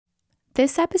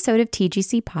This episode of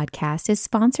TGC Podcast is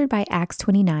sponsored by Acts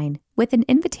 29 with an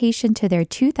invitation to their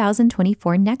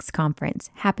 2024 Next Conference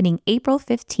happening April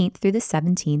 15th through the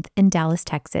 17th in Dallas,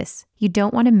 Texas. You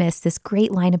don't want to miss this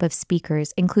great lineup of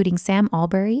speakers, including Sam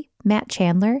Albury, Matt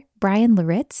Chandler, Brian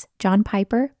Laritz, John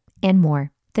Piper, and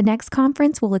more. The Next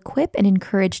Conference will equip and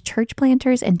encourage church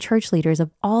planters and church leaders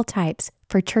of all types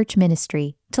for church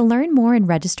ministry. To learn more and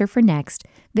register for Next,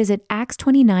 visit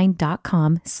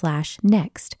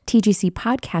acts29.com/next. TGC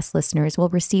podcast listeners will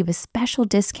receive a special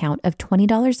discount of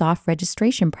 $20 off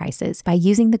registration prices by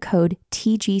using the code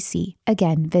TGC.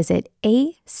 Again, visit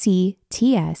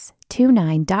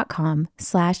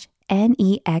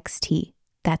acts29.com/next.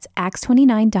 That's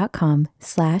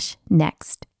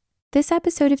acts29.com/next. This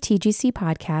episode of TGC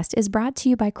Podcast is brought to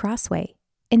you by Crossway.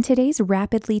 In today's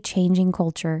rapidly changing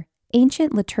culture,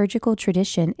 ancient liturgical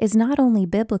tradition is not only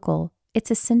biblical, it's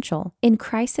essential. In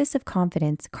Crisis of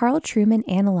Confidence, Carl Trueman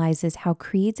analyzes how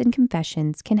creeds and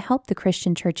confessions can help the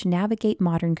Christian church navigate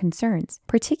modern concerns,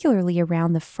 particularly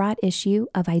around the fraught issue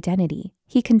of identity.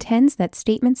 He contends that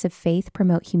statements of faith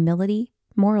promote humility,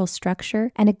 moral structure,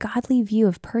 and a godly view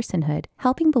of personhood,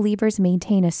 helping believers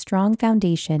maintain a strong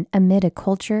foundation amid a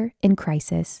culture in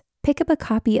crisis. Pick up a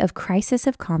copy of Crisis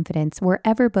of Confidence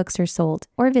wherever books are sold,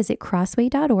 or visit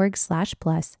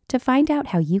crossway.org/plus to find out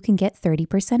how you can get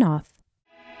 30% off.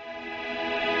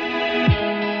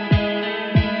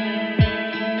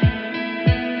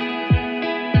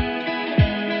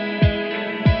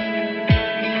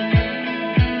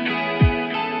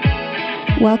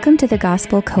 Welcome to the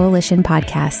Gospel Coalition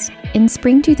Podcast. In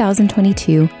spring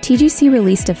 2022, TGC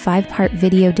released a 5-part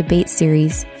video debate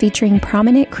series featuring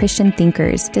prominent Christian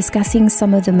thinkers discussing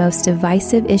some of the most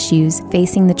divisive issues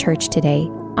facing the church today.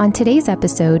 On today's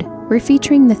episode, we're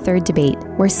featuring the third debate,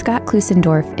 where Scott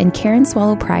Klusendorf and Karen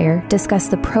Swallow Prior discuss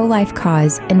the pro-life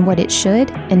cause and what it should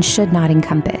and should not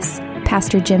encompass.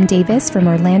 Pastor Jim Davis from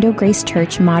Orlando Grace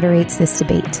Church moderates this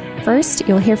debate. First,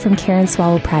 you'll hear from Karen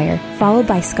Swallow Prior, followed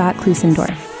by Scott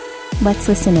Klusendorf. Let's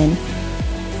listen in.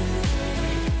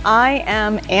 I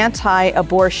am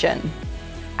anti-abortion.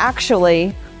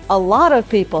 Actually, a lot of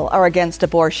people are against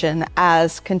abortion,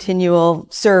 as continual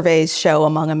surveys show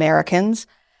among Americans.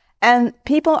 And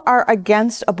people are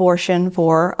against abortion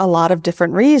for a lot of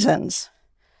different reasons.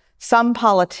 Some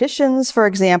politicians, for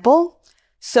example,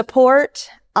 support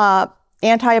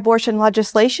anti-abortion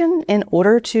legislation in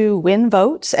order to win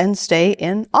votes and stay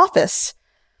in office.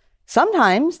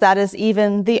 Sometimes that is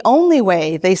even the only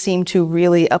way they seem to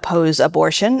really oppose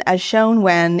abortion, as shown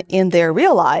when, in their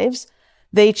real lives,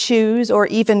 they choose or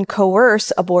even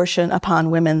coerce abortion upon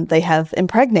women they have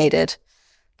impregnated.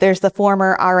 There's the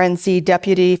former RNC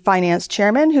deputy finance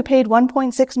chairman who paid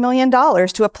 $1.6 million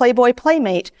to a Playboy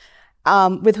playmate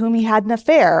with whom he had an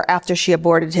affair after she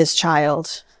aborted his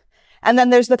child. And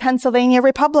then there's the Pennsylvania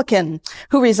Republican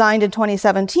who resigned in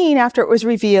 2017 after it was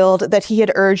revealed that he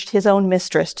had urged his own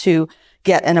mistress to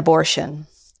get an abortion.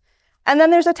 And then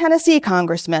there's a Tennessee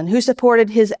congressman who supported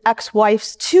his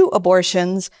ex-wife's 2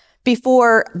 abortions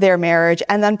before their marriage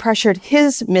and then pressured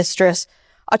his mistress,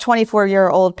 a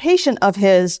 24-year-old patient of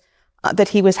his that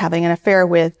he was having an affair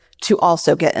with, to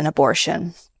also get an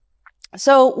abortion.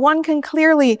 So one can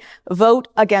clearly vote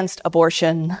against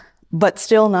abortion but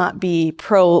still not be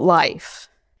pro-life.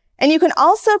 And you can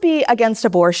also be against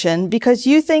abortion because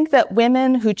you think that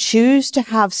women who choose to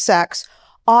have sex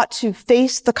ought to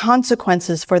face the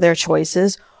consequences for their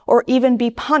choices or even be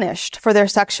punished for their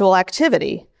sexual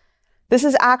activity. This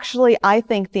is actually, I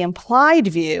think, the implied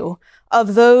view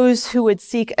of those who would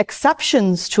seek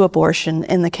exceptions to abortion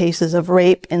in the cases of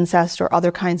rape, incest, or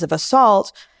other kinds of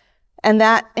assault. And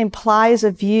that implies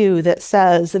a view that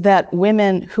says that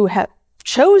women who have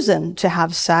chosen to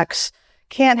have sex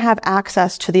can't have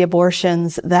access to the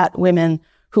abortions that women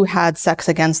who had sex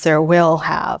against their will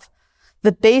have.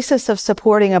 The basis of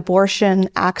supporting abortion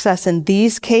access in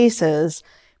these cases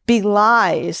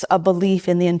belies a belief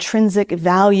in the intrinsic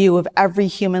value of every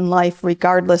human life,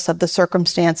 regardless of the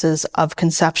circumstances of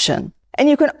conception. And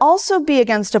you can also be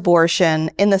against abortion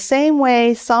in the same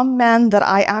way some men that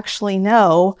I actually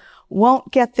know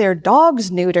won't get their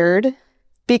dogs neutered,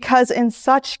 because in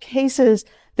such cases,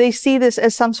 they see this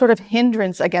as some sort of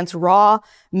hindrance against raw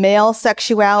male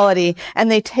sexuality,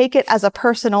 and they take it as a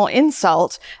personal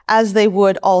insult, as they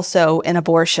would also in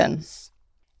abortion.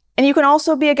 And you can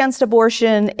also be against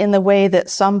abortion in the way that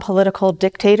some political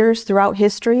dictators throughout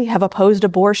history have opposed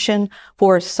abortion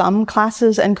for some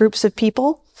classes and groups of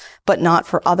people, but not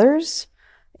for others.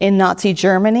 In Nazi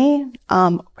Germany,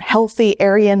 healthy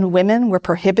Aryan women were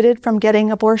prohibited from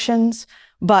getting abortions,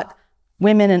 but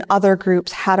women in other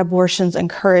groups had abortions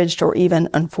encouraged or even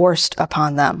enforced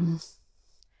upon them.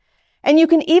 And you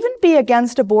can even be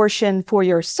against abortion for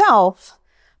yourself,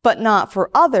 but not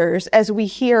for others, as we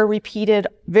hear repeated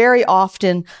very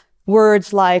often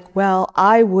words like, well,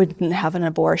 I wouldn't have an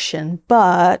abortion,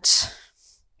 but...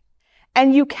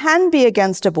 And you can be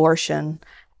against abortion,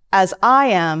 as I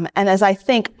am, and as I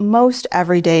think most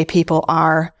everyday people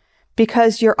are,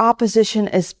 because your opposition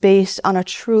is based on a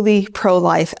truly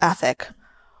pro-life ethic.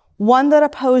 One that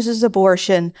opposes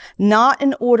abortion not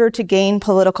in order to gain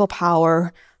political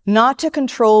power, not to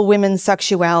control women's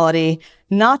sexuality,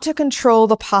 not to control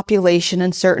the population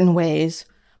in certain ways,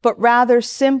 but rather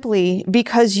simply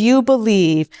because you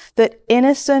believe that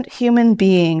innocent human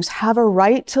beings have a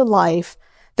right to life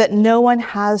that no one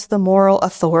has the moral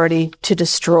authority to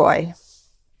destroy.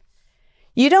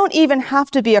 You don't even have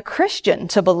to be a Christian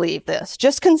to believe this.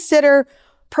 Just consider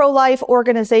pro-life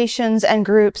organizations and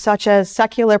groups such as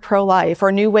Secular Pro-Life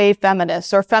or New Wave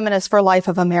Feminists or Feminists for Life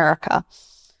of America.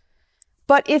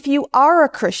 But if you are a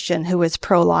Christian who is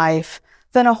pro-life,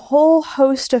 then a whole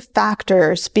host of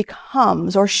factors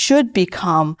becomes or should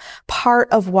become part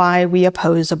of why we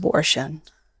oppose abortion.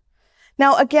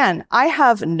 Now, again, I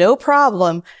have no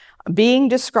problem being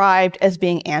described as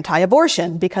being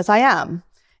anti-abortion because I am.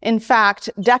 In fact,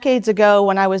 decades ago,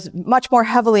 when I was much more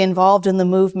heavily involved in the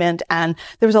movement and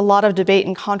there was a lot of debate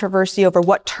and controversy over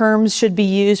what terms should be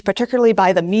used, particularly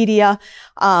by the media,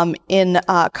 in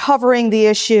covering the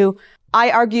issue,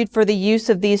 I argued for the use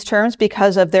of these terms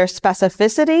because of their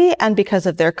specificity and because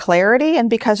of their clarity and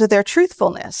because of their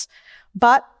truthfulness.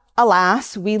 But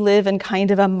alas, we live in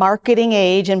kind of a marketing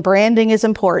age and branding is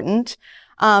important.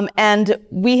 And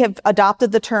we have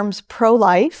adopted the terms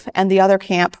pro-life and the other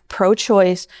camp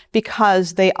pro-choice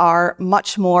because they are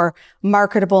much more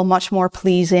marketable, much more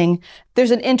pleasing.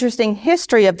 There's an interesting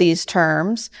history of these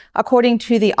terms. According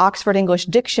to the Oxford English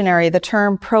Dictionary, the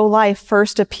term pro-life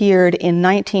first appeared in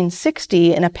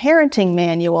 1960 in a parenting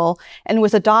manual and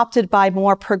was adopted by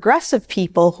more progressive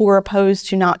people who were opposed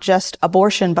to not just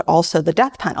abortion, but also the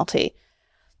death penalty.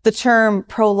 The term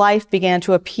pro-life began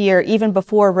to appear even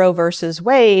before Roe versus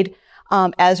Wade,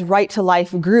 as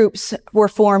right-to-life groups were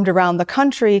formed around the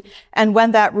country. And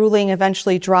when that ruling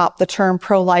eventually dropped, the term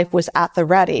pro-life was at the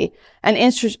ready. And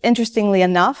interestingly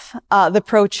enough, the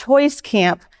pro-choice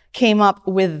camp came up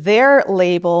with their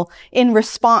label in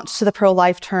response to the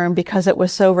pro-life term because it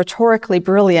was so rhetorically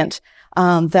brilliant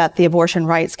that the abortion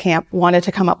rights camp wanted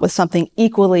to come up with something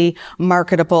equally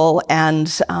marketable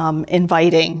and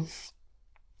inviting.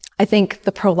 I think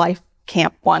the pro-life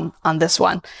camp won on this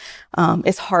one.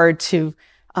 It's hard to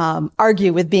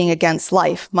argue with being against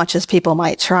life, much as people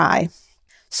might try.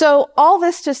 So all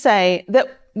this to say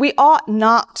that we ought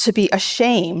not to be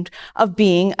ashamed of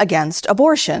being against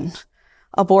abortion.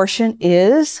 Abortion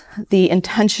is the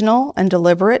intentional and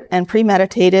deliberate and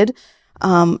premeditated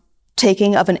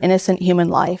taking of an innocent human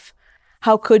life.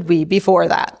 How could we before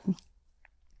that?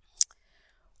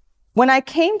 When I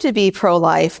came to be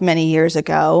pro-life many years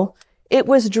ago, it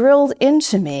was drilled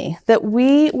into me that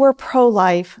we were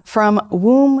pro-life from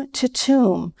womb to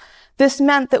tomb. This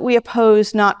meant that we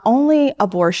opposed not only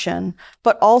abortion,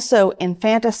 but also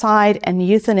infanticide and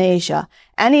euthanasia,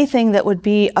 anything that would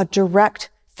be a direct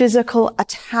physical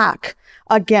attack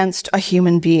against a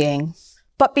human being.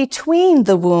 But between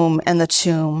the womb and the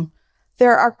tomb,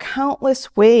 there are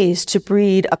countless ways to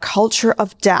breed a culture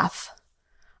of death,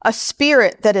 a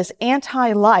spirit that is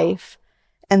anti-life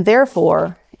and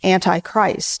therefore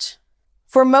anti-Christ.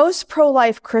 For most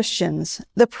pro-life Christians,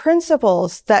 the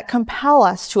principles that compel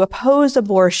us to oppose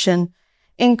abortion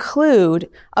include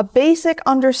a basic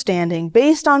understanding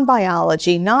based on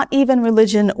biology, not even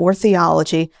religion or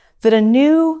theology, that a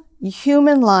new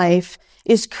human life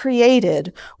is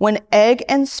created when egg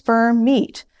and sperm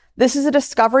meet. This is a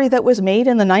discovery that was made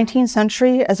in the 19th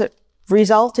century as a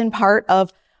result in part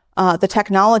of the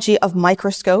technology of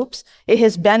microscopes. It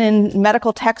has been in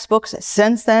medical textbooks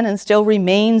since then and still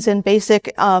remains in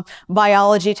basic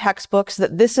biology textbooks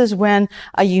that this is when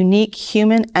a unique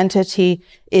human entity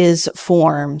is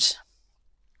formed.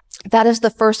 That is the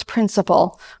first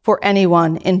principle for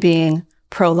anyone in being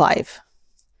pro-life.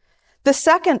 The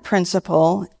second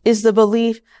principle is the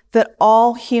belief that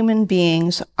all human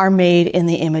beings are made in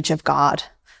the image of God.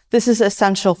 This is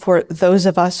essential for those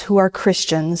of us who are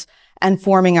Christians and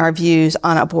forming our views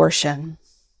on abortion.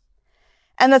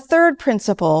 And the third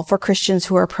principle for Christians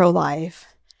who are pro-life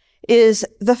is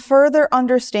the further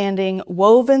understanding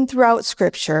woven throughout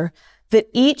Scripture that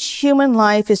each human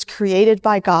life is created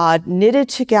by God, knitted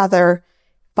together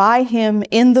by Him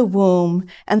in the womb,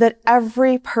 and that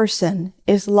every person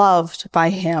is loved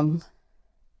by Him.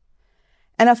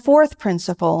 And a fourth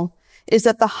principle is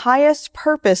that the highest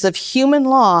purpose of human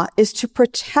law is to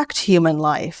protect human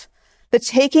life. The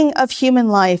taking of human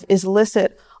life is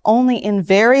licit only in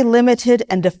very limited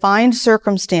and defined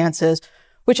circumstances,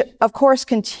 which of course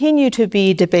continue to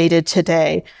be debated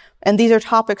today. And these are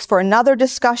topics for another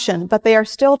discussion, but they are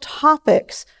still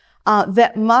topics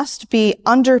that must be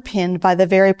underpinned by the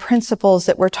very principles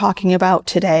that we're talking about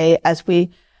today as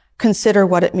we consider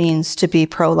what it means to be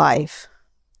pro-life.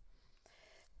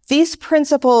 These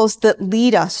principles that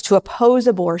lead us to oppose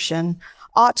abortion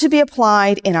ought to be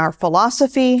applied in our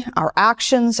philosophy, our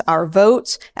actions, our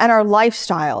votes, and our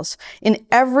lifestyles in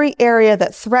every area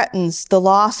that threatens the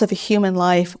loss of a human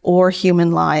life or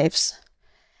human lives.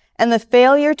 And the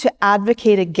failure to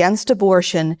advocate against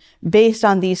abortion based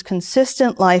on these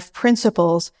consistent life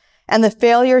principles, and the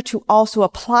failure to also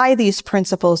apply these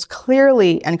principles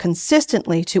clearly and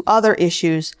consistently to other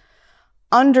issues,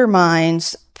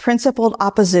 undermines principled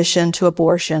opposition to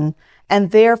abortion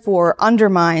and therefore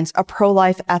undermines a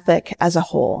pro-life ethic as a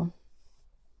whole.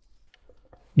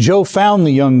 Joe found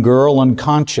the young girl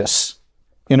unconscious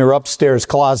in her upstairs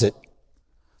closet.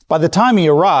 By the time he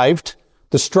arrived,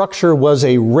 the structure was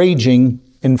a raging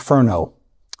inferno.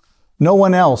 No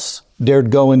one else dared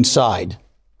go inside.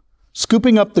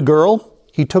 Scooping up the girl,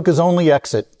 he took his only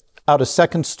exit out a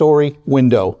second-story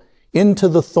window into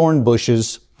the thorn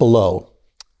bushes below.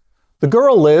 The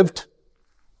girl lived,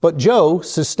 but Joe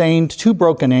sustained 2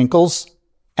 broken ankles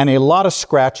and a lot of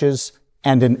scratches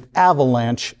and an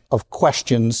avalanche of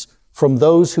questions from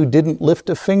those who didn't lift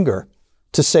a finger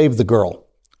to save the girl.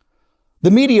 The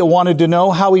media wanted to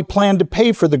know how he planned to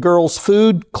pay for the girl's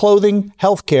food, clothing,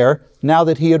 health care now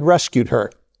that he had rescued her.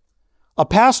 A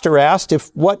pastor asked if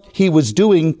what he was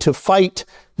doing to fight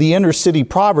the inner city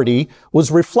poverty was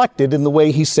reflected in the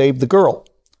way he saved the girl.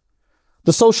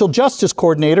 The social justice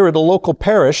coordinator at a local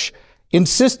parish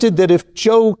insisted that if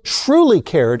Joe truly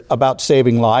cared about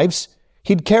saving lives,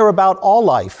 he'd care about all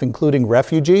life, including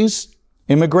refugees,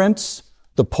 immigrants,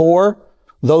 the poor,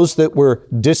 those that were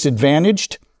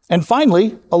disadvantaged. And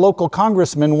finally, a local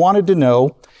congressman wanted to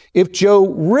know if Joe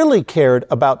really cared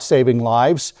about saving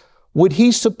lives, would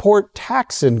he support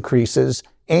tax increases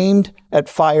aimed at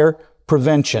fire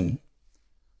prevention?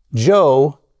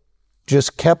 Joe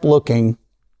just kept looking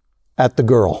at the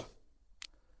girl.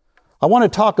 I want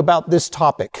to talk about this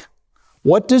topic.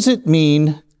 What does it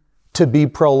mean to be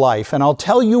pro-life? And I'll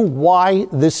tell you why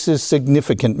this is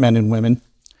significant, men and women.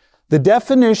 The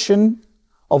definition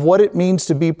of what it means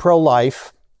to be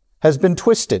pro-life has been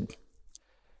twisted.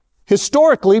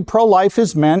 Historically, pro-life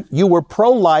has meant you were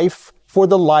pro-life for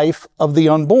the life of the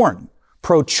unborn.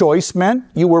 Pro-choice meant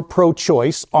you were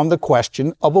pro-choice on the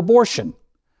question of abortion.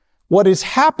 What has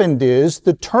happened is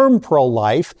the term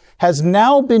pro-life has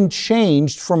now been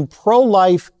changed from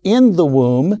pro-life in the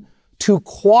womb to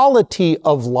quality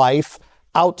of life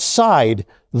outside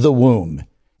the womb.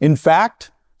 In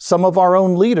fact, some of our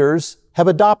own leaders have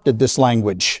adopted this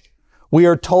language. We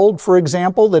are told, for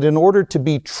example, that in order to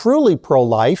be truly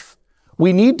pro-life,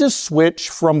 we need to switch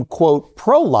from, quote,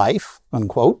 pro-life,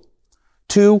 unquote,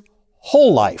 to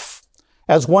whole life.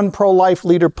 As one pro-life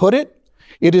leader put it,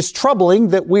 it is troubling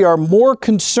that we are more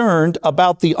concerned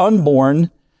about the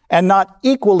unborn and not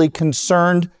equally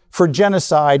concerned for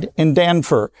genocide in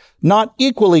Darfur, not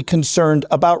equally concerned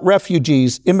about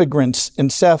refugees, immigrants,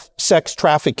 and sex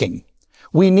trafficking.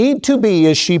 We need to be,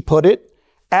 as she put it,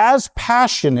 as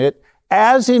passionate,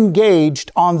 as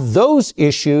engaged on those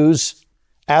issues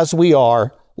as we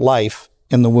are life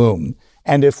in the womb.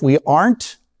 And if we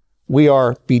aren't, we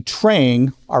are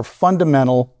betraying our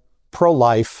fundamental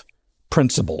pro-life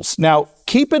principles. Now,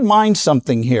 keep in mind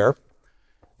something here.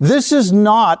 This is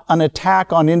not an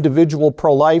attack on individual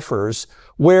pro-lifers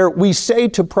where we say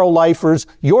to pro-lifers,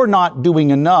 you're not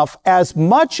doing enough, as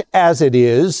much as it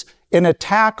is an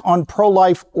attack on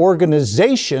pro-life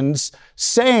organizations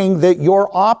saying that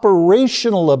your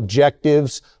operational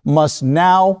objectives must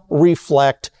now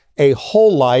reflect a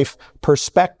whole life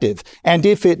perspective. And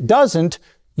if it doesn't,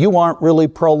 you aren't really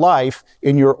pro-life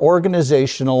in your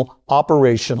organizational,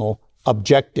 operational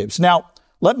objectives. Now,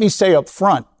 let me say up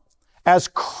front, as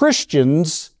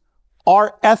Christians,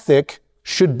 our ethic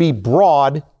should be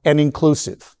broad and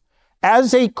inclusive.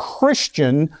 As a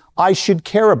Christian, I should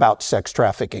care about sex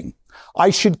trafficking. I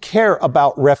should care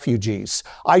about refugees.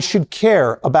 I should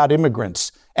care about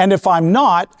immigrants. And if I'm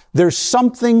not, there's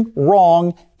something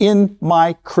wrong in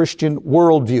my Christian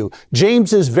worldview.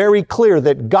 James is very clear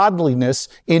that godliness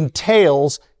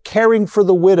entails caring for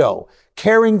the widow,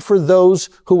 caring for those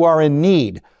who are in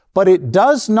need. But it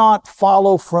does not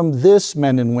follow from this,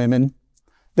 men and women,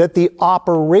 that the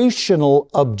operational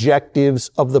objectives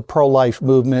of the pro-life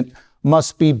movement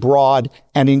must be broad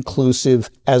and inclusive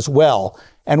as well.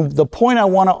 And the point I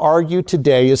want to argue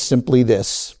today is simply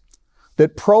this,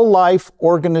 that pro-life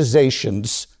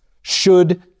organizations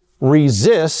should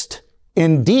resist,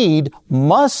 indeed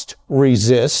must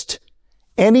resist,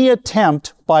 any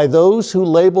attempt by those who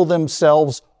label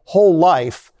themselves whole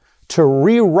life to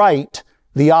rewrite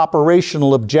the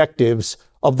operational objectives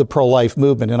of the pro-life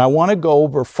movement. And I want to go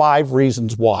over 5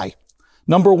 reasons why.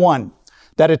 Number 1,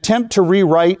 that attempt to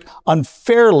rewrite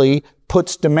unfairly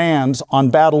puts demands on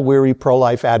battle-weary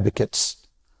pro-life advocates.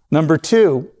 Number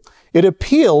 2, it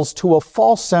appeals to a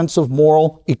false sense of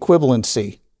moral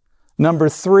equivalency. Number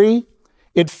 3,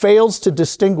 it fails to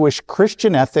distinguish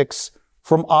Christian ethics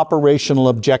from operational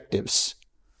objectives.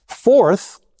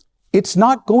 4th, it's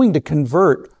not going to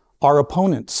convert our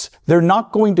opponents. They're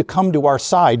not going to come to our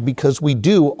side because we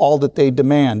do all that they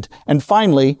demand. And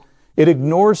finally, it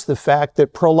ignores the fact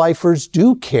that pro-lifers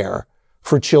do care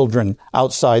for children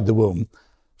outside the womb.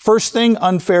 First thing,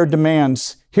 unfair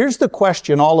demands. Here's the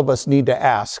question all of us need to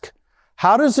ask.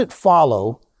 How does it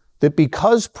follow that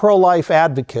because pro-life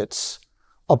advocates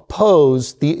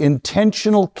oppose the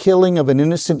intentional killing of an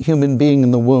innocent human being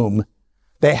in the womb,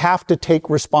 they have to take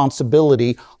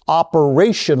responsibility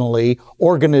operationally,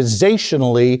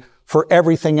 organizationally, for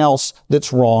everything else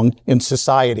that's wrong in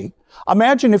society?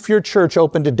 Imagine if your church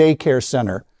opened a daycare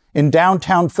center in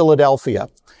downtown Philadelphia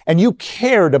and you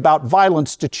cared about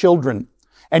violence to children.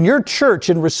 And your church,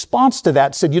 in response to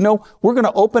that, said, we're going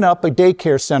to open up a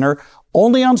daycare center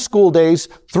only on school days,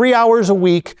 3 hours a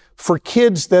week for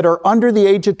kids that are under the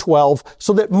age of 12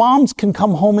 so that moms can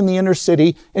come home in the inner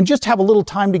city and just have a little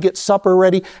time to get supper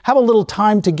ready, have a little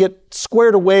time to get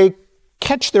squared away,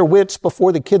 catch their wits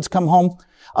before the kids come home.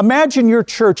 Imagine your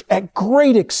church at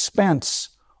great expense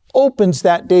opens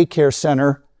that daycare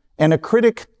center and a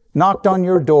critic knocked on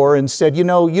your door and said, you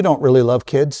don't really love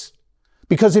kids.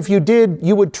 Because if you did,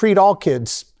 you would treat all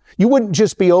kids. You wouldn't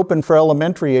just be open for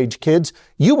elementary age kids.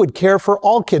 You would care for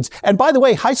all kids. And by the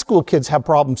way, high school kids have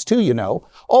problems too,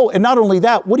 Oh, and not only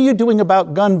that, what are you doing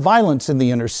about gun violence in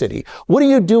the inner city? What are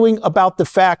you doing about the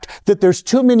fact that there's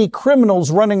too many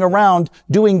criminals running around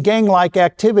doing gang-like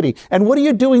activity? And what are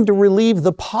you doing to relieve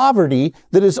the poverty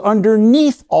that is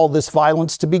underneath all this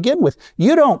violence to begin with?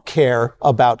 You don't care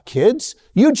about kids.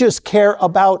 You just care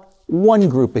about one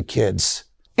group of kids.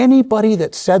 Anybody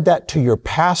that said that to your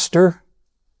pastor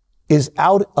is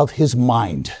out of his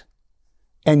mind.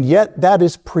 And yet that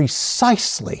is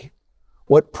precisely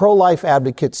what pro-life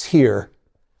advocates hear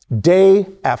day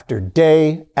after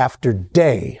day after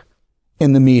day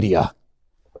in the media.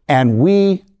 And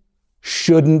we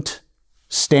shouldn't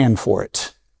stand for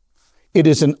it. It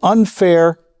is an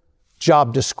unfair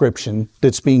job description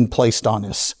that's being placed on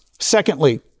us.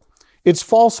 Secondly, it's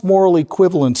false moral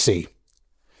equivalency.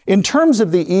 In terms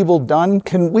of the evil done,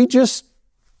 can we just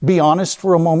be honest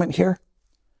for a moment here?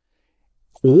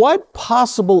 What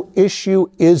possible issue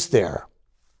is there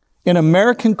in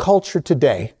American culture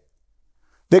today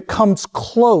that comes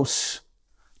close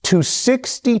to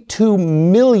 62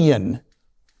 million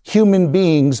human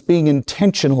beings being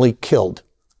intentionally killed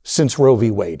since Roe v.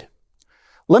 Wade?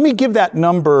 Let me give that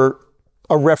number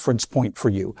a reference point for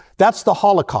you. That's the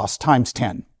Holocaust times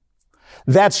 10.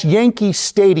 That's Yankee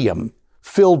Stadium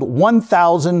filled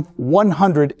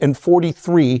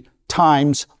 1,143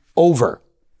 times over.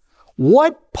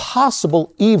 What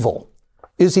possible evil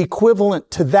is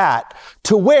equivalent to that,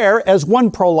 to where, as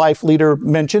one pro-life leader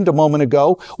mentioned a moment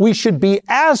ago, we should be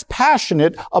as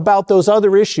passionate about those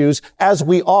other issues as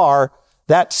we are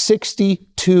that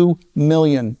 62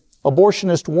 million?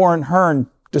 Abortionist Warren Hearn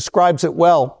describes it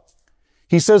well.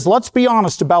 He says, let's be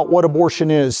honest about what abortion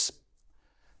is.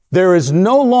 There is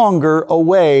no longer a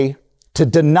way to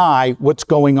deny what's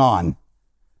going on.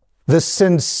 The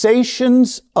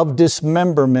sensations of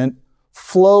dismemberment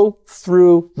flow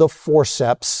through the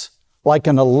forceps like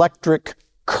an electric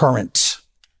current.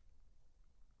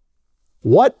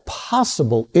 What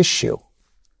possible issue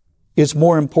is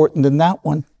more important than that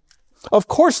one? Of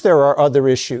course there are other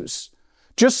issues.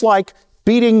 Just like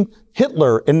beating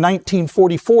Hitler in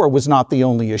 1944 was not the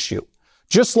only issue.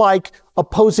 Just like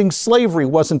opposing slavery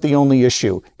wasn't the only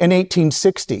issue in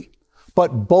 1860.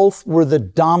 But both were the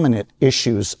dominant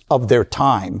issues of their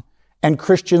time, and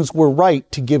Christians were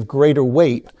right to give greater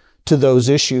weight to those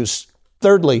issues.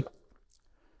 Thirdly,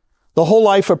 the whole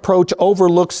life approach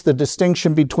overlooks the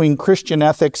distinction between Christian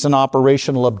ethics and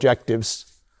operational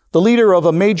objectives. The leader of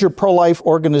a major pro-life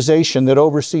organization that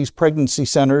oversees pregnancy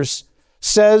centers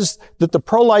says that the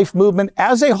pro-life movement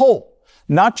as a whole,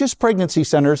 not just pregnancy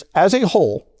centers, as a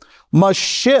whole, must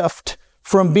shift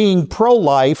from being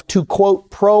pro-life to,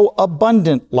 quote,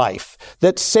 pro-abundant life,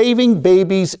 that saving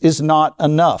babies is not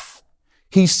enough.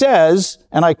 He says,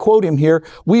 and I quote him here,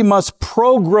 we must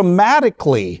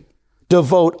programmatically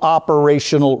devote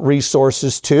operational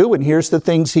resources to, and here's the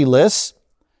things he lists: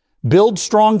 build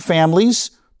strong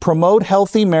families, promote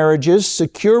healthy marriages,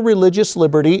 secure religious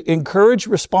liberty, encourage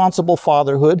responsible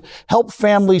fatherhood, help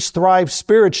families thrive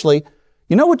spiritually.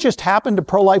 You know what just happened to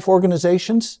pro-life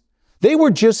organizations? They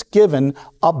were just given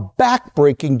a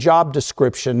backbreaking job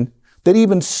description that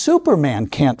even Superman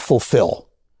can't fulfill.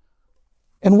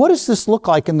 And what does this look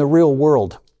like in the real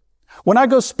world? When I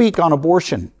go speak on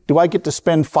abortion, do I get to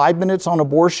spend 5 minutes on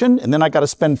abortion, and then I got to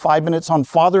spend 5 minutes on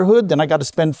fatherhood, then I got to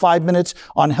spend 5 minutes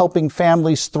on helping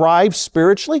families thrive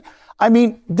spiritually? I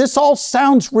mean, this all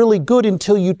sounds really good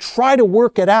until you try to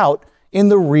work it out in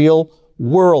the real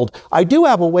world. I do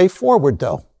have a way forward,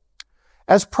 though.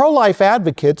 As pro-life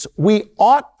advocates, we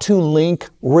ought to link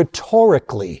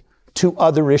rhetorically to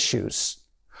other issues.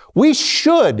 We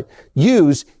should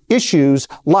use issues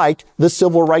like the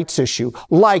civil rights issue,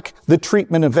 like the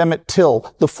treatment of Emmett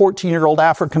Till, the 14-year-old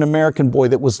African-American boy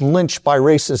that was lynched by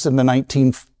racists in the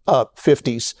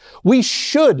 1950s. We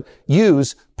should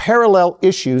use parallel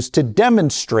issues to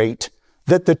demonstrate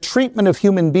that the treatment of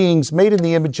human beings made in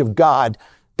the image of God,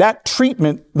 that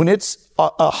treatment, when it's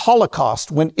a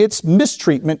Holocaust, when it's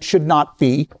mistreatment, should not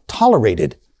be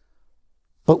tolerated.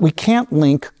 But we can't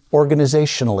link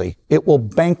organizationally. It will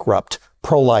bankrupt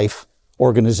pro-life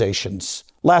organizations.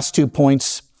 Last 2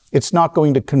 points. It's not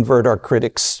going to convert our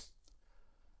critics.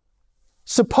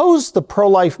 Suppose the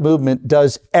pro-life movement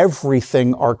does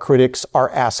everything our critics are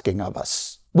asking of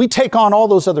us. We take on all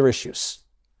those other issues.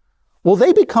 Will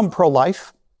they become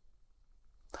pro-life?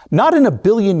 Not in a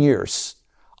billion years.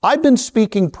 I've been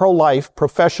speaking pro-life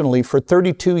professionally for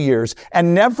 32 years,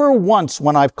 and never once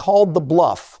when I've called the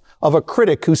bluff of a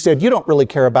critic who said, you don't really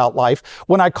care about life,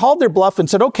 when I called their bluff and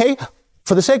said, okay,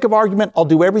 for the sake of argument, I'll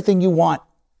do everything you want.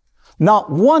 Not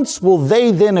once will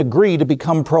they then agree to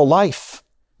become pro-life,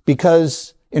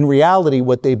 because in reality,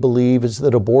 what they believe is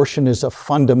that abortion is a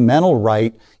fundamental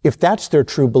right. If that's their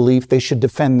true belief, they should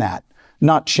defend that,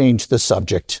 not change the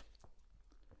subject.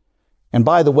 And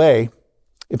by the way,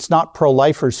 it's not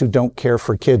pro-lifers who don't care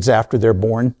for kids after they're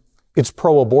born. It's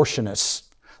pro-abortionists.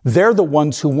 They're the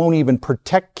ones who won't even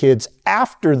protect kids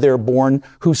after they're born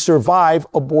who survive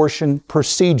abortion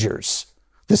procedures.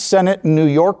 The Senate in New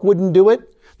York wouldn't do it.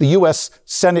 The U.S.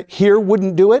 Senate here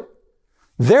wouldn't do it.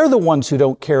 They're the ones who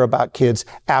don't care about kids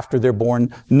after they're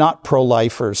born, not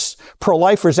pro-lifers.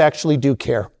 Pro-lifers actually do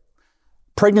care.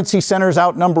 Pregnancy centers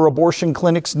outnumber abortion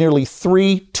clinics nearly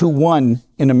 3-1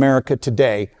 in America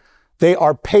today. They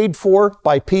are paid for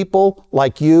by people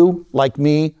like you, like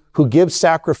me, who give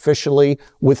sacrificially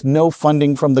with no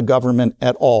funding from the government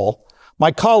at all.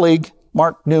 My colleague,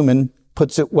 Mark Newman,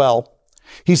 puts it well.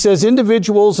 He says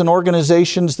individuals and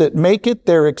organizations that make it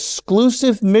their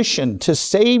exclusive mission to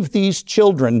save these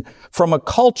children from a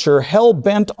culture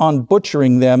hell-bent on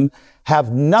butchering them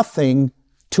have nothing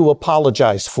to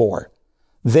apologize for.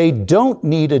 They don't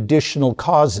need additional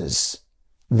causes.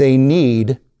 They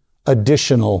need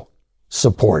additional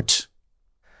support.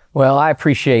 Well, I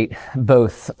appreciate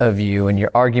both of you and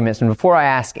your arguments. And before I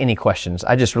ask any questions,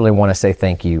 I just really want to say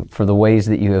thank you for the ways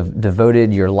that you have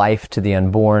devoted your life to the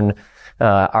unborn.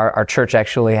 Our church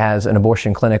actually has an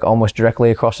abortion clinic almost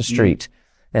directly across the street.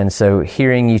 And so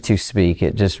hearing you two speak,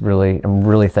 I'm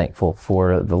really thankful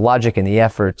for the logic and the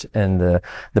effort and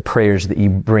the prayers that you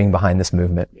bring behind this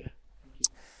movement.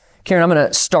 Karen, I'm going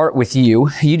to start with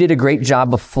you. You did a great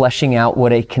job of fleshing out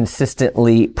what a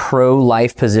consistently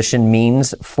pro-life position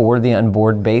means for the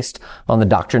unborn based on the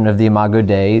doctrine of the Imago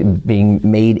Dei, being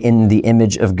made in the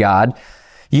image of God.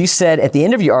 You said at the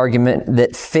end of your argument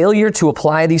that failure to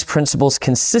apply these principles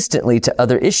consistently to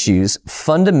other issues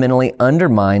fundamentally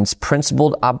undermines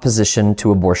principled opposition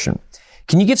to abortion.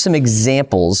 Can you give some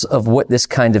examples of what this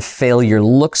kind of failure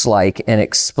looks like and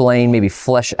explain, maybe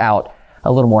flesh out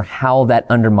a little more how that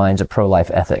undermines a pro-life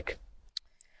ethic?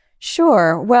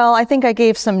 Sure. Well, I think I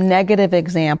gave some negative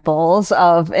examples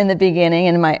in the beginning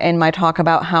in my talk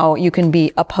about how you can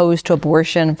be opposed to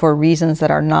abortion for reasons that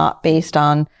are not based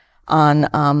on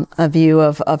a view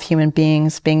of human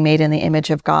beings being made in the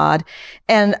image of God.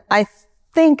 And I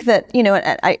think that,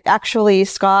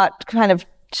 Scott kind of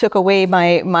took away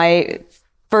my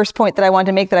first point that I wanted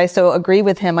to make, that I so agree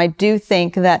with him. I do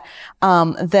think that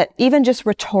even just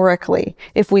rhetorically,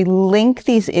 if we link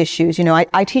these issues,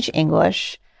 I teach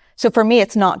English. So for me,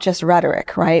 it's not just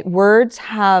rhetoric, right? Words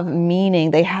have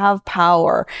meaning. They have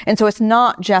power. And so it's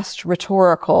not just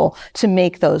rhetorical to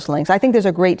make those links. I think there's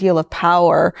a great deal of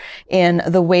power in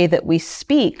the way that we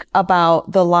speak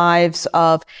about the lives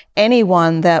of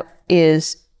anyone that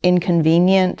is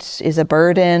inconvenient, is a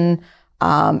burden,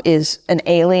 is an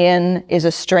alien, is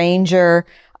a stranger,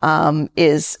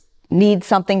 needs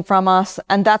something from us.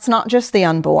 And that's not just the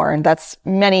unborn. That's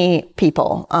many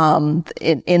people,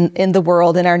 in the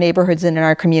world, in our neighborhoods and in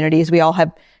our communities. We all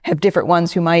have different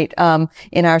ones who might,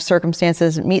 in our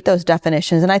circumstances, meet those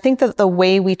definitions. And I think that the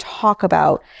way we talk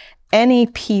about any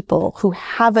people who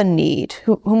have a need,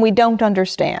 whom we don't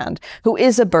understand, who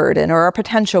is a burden or a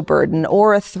potential burden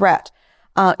or a threat,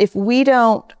 if we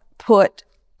don't put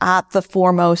at the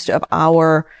foremost of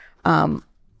our,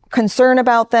 concern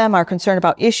about them, our concern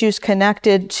about issues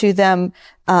connected to them,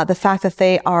 the fact that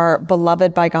they are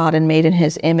beloved by God and made in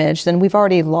his image, then we've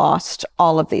already lost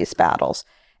all of these battles.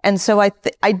 And so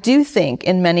I do think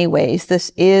in many ways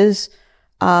this is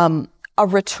a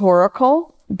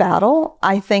rhetorical battle.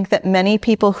 I think that many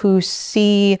people who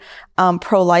see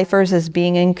pro-lifers as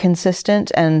being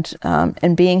inconsistent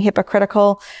and being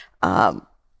hypocritical,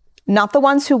 not the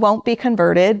ones who won't be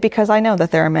converted, because I know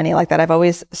that there are many like that. I've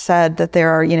always said that there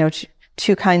are,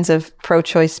 two kinds of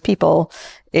pro-choice people,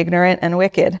 ignorant and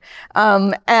wicked.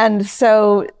 And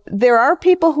so there are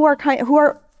people who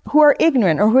are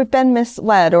ignorant or who have been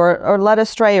misled or led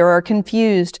astray or are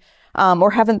confused,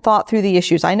 or haven't thought through the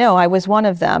issues. I know I was one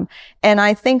of them. And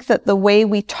I think that the way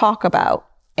we talk about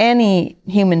any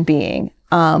human being,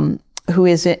 who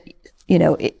is,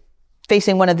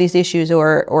 facing one of these issues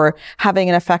or having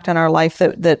an effect on our life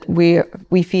that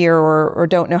we fear or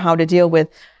don't know how to deal with,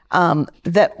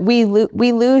 that we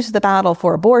lose the battle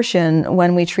for abortion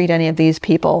when we treat any of these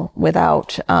people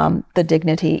without the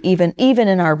dignity, even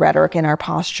in our rhetoric, in our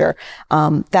posture.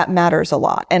 That matters a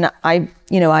lot. And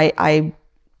I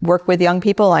work with young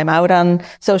people. I'm out on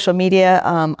social media.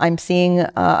 I'm seeing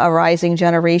a rising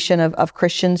generation of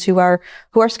Christians who are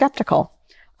skeptical.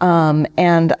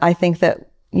 And I think that,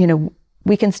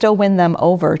 we can still win them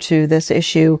over to this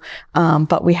issue,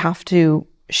 but we have to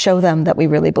show them that we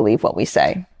really believe what we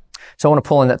say. So I want to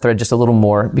pull on that thread just a little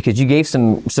more, because you gave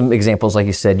some examples, like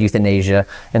you said, euthanasia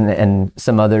and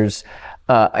some others.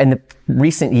 In the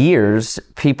recent years,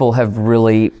 people have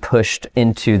really pushed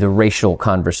into the racial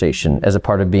conversation as a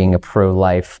part of being part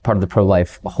of the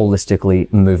pro-life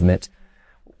holistically movement.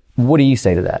 What do you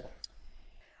say to that?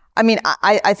 I mean,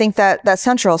 I think that's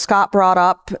central. Scott brought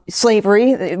up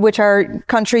slavery, which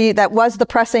that was the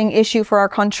pressing issue for our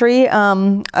country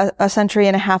a century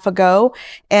and a half ago.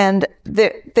 And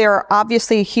there are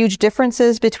obviously huge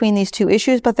differences between these two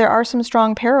issues, but there are some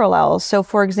strong parallels. So,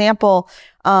 for example,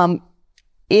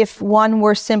 if one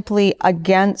were simply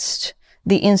against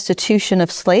the institution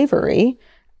of slavery,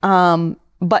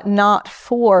 but not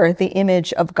for the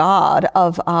image of God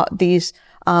of these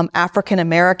African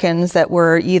Americans that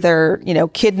were either,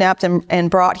 kidnapped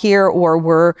and brought here or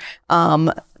were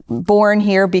born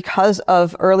here because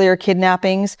of earlier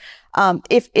kidnappings.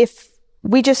 If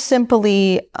we just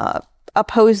simply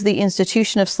oppose the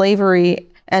institution of slavery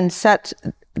and set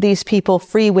these people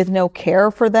free with no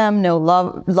care for them, no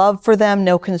love for them,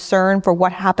 no concern for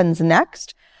what happens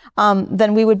next,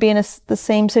 then we would be in the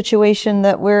same situation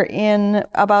that we're in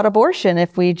about abortion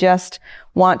if we just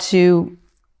want to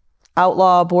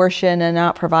outlaw abortion and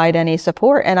not provide any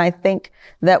support. And I think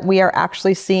that we are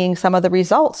actually seeing some of the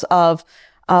results of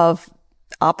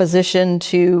opposition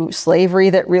to slavery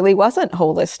that really wasn't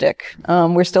holistic.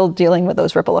 We're still dealing with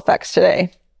those ripple effects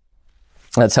today.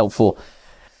 That's helpful.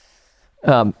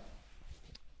 So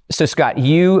Scott,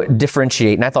 you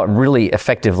differentiate, and I thought really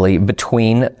effectively,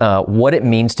 between what it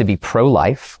means to be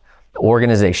pro-life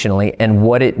organizationally and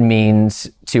what it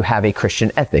means to have a Christian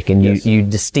ethic. And yes, you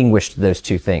distinguished those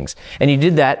two things. And you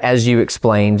did that, as you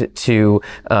explained, to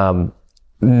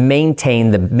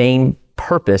maintain the main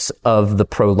purpose of the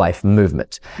pro-life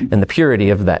movement and the purity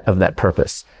of that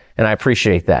purpose. And I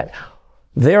appreciate that.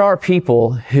 There are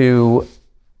people who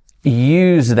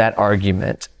use that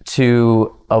argument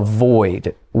to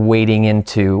avoid wading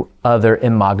into other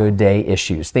Imago Dei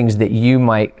issues, things that you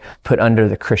might put under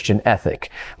the Christian ethic,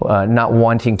 not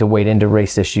wanting to wade into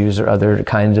race issues or other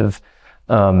kinds of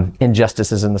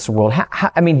injustices in this world.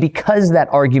 Because that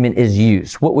argument is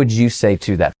used, what would you say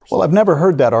to that? Well, I've never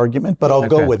heard that argument, but I'll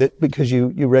go with it because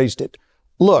you raised it.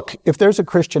 Look, if there's a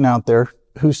Christian out there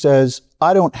who says,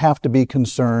 I don't have to be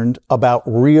concerned about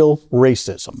real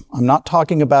racism. I'm not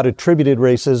talking about attributed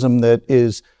racism that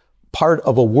is part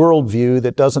of a worldview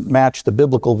that doesn't match the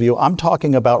biblical view. I'm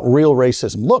talking about real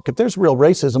racism. Look, if there's real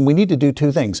racism, we need to do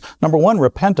two things. Number one,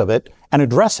 repent of it and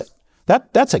address it.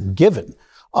 That's a given.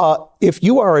 If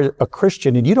you are a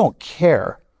Christian and you don't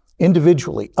care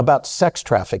individually about sex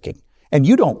trafficking, and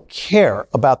you don't care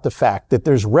about the fact that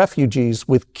there's refugees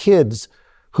with kids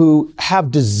who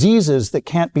have diseases that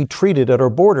can't be treated at our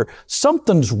border,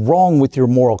 something's wrong with your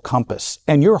moral compass,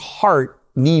 and your heart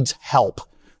needs help.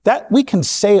 That we can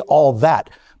say all that,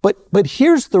 but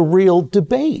here's the real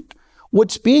debate.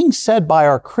 What's being said by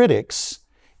our critics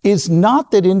is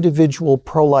not that individual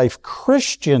pro-life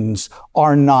Christians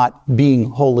are not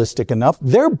being holistic enough.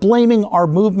 They're blaming our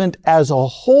movement as a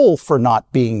whole for not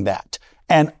being that.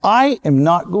 And I am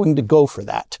not going to go for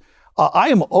that. I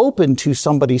am open to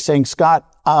somebody saying,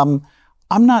 Scott, I'm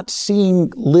not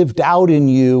seeing lived out in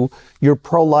you your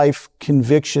pro-life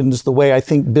convictions the way I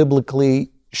think biblically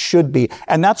should be.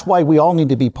 And that's why we all need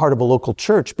to be part of a local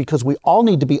church, because we all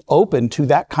need to be open to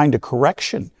that kind of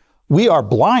correction. We are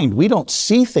blind. We don't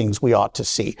see things we ought to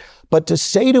see. But to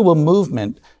say to a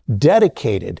movement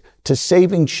dedicated to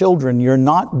saving children, you're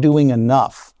not doing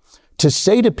enough. To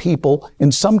say to people,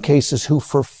 in some cases, who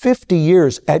for 50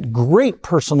 years at great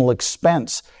personal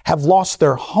expense have lost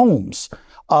their homes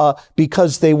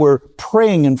because they were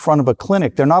praying in front of a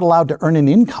clinic, they're not allowed to earn an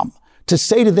income. To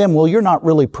say to them, well, you're not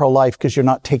really pro-life because you're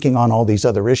not taking on all these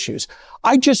other issues.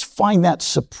 I just find that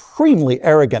supremely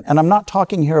arrogant. And I'm not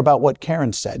talking here about what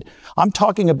Karen said. I'm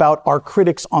talking about our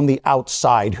critics on the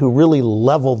outside who really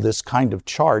level this kind of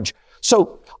charge.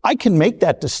 So I can make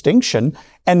that distinction,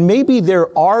 and maybe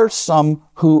there are some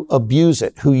who abuse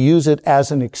it, who use it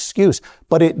as an excuse,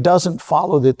 but it doesn't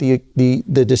follow that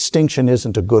the distinction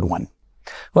isn't a good one.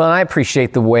 Well, and I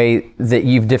appreciate the way that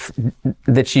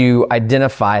you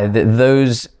identify that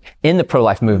those in the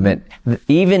pro-life movement,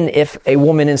 even if a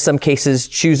woman in some cases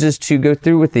chooses to go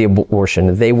through with the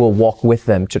abortion, they will walk with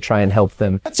them to try and help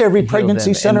them. That's every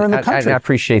pregnancy center in the country. I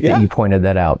appreciate that you pointed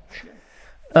that out.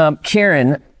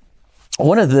 Karen,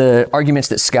 one of the arguments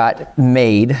that Scott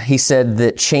made, he said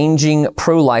that changing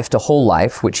pro-life to whole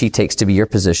life, which he takes to be your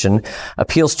position,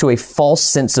 appeals to a false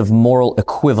sense of moral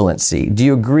equivalency. Do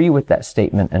you agree with that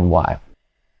statement, and why?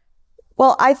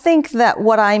 Well, I think that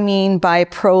what I mean by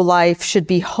pro-life should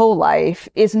be whole life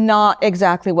is not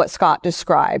exactly what Scott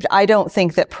described. I don't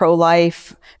think that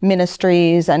pro-life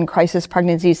ministries and crisis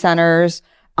pregnancy centers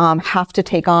have to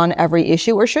take on every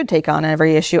issue or should take on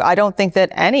every issue. I don't think that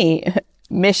any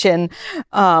mission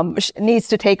needs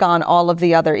to take on all of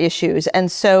the other issues.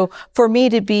 And so for me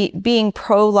to be being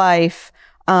pro-life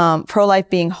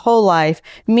being whole life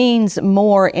means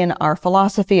more in our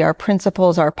philosophy, our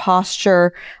principles, our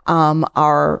posture,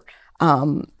 our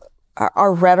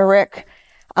rhetoric.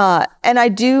 And I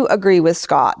do agree with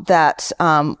Scott that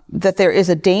there is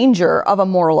a danger of a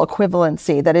moral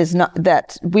equivalency that is not,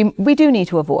 that we do need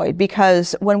to avoid,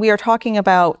 because when we are talking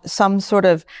about some sort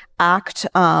of act,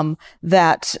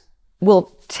 that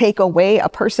will take away a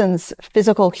person's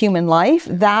physical human life,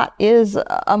 that is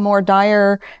a more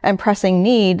dire and pressing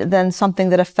need than something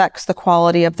that affects the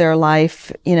quality of their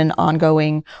life in an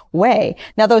ongoing way.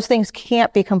 Now, those things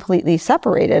can't be completely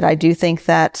separated. I do think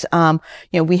that,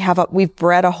 we've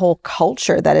bred a whole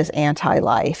culture that is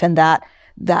anti-life, and that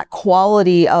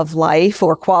quality of life,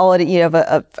 or quality of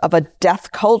a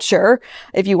death culture,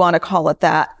 if you want to call it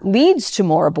that, leads to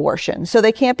more abortion. So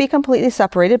they can't be completely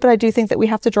separated, but I do think that we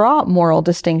have to draw moral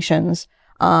distinctions,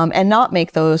 and not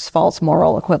make those false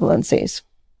moral equivalencies.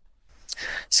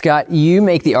 Scott, you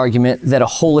make the argument that a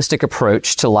holistic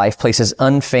approach to life places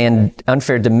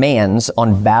unfair demands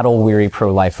on battle-weary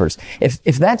pro-lifers.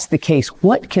 If that's the case,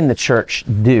 what can the church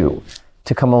do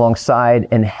to come alongside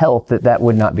and help that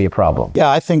would not be a problem?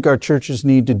 Yeah, I think our churches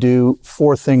need to do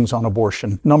 4 things on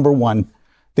abortion. Number 1,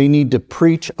 they need to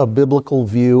preach a biblical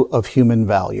view of human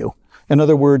value. In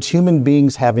other words, human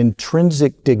beings have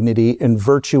intrinsic dignity in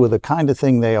virtue of the kind of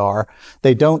thing they are.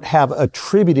 They don't have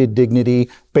attributed dignity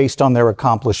based on their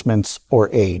accomplishments or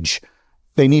age.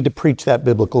 They need to preach that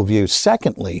biblical view.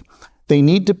 Secondly, they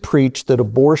need to preach that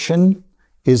abortion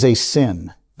is a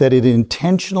sin, that it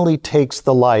intentionally takes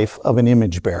the life of an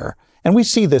image bearer. And we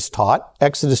see this taught.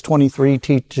 Exodus 23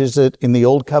 teaches it in the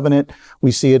Old Covenant.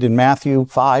 We see it in Matthew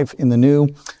 5 in the New.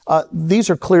 These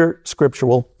are clear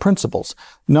scriptural principles.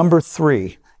 Number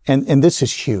 3, and this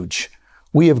is huge,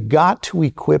 we have got to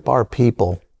equip our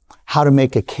people how to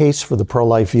make a case for the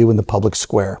pro-life view in the public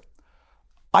square.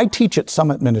 I teach at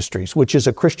Summit Ministries, which is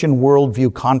a Christian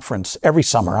worldview conference, every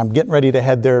summer. I'm getting ready to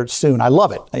head there soon. I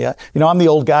love it. I'm the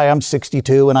old guy. I'm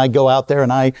 62, and I go out there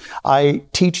and I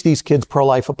teach these kids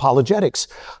pro-life apologetics.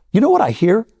 You know what I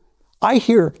hear? I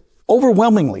hear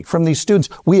overwhelmingly from these students,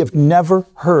 we have never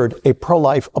heard a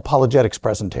pro-life apologetics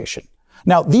presentation.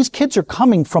 Now, these kids are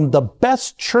coming from the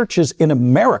best churches in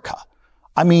America.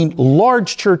 I mean,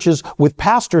 large churches with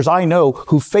pastors I know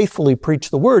who faithfully preach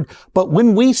the word. But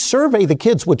when we survey the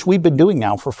kids, which we've been doing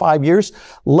now for 5 years,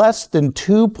 less than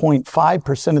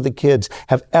 2.5% of the kids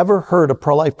have ever heard a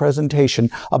pro-life presentation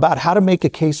about how to make a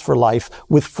case for life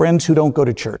with friends who don't go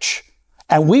to church.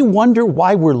 And we wonder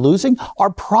why we're losing.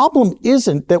 Our problem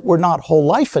isn't that we're not whole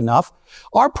life enough.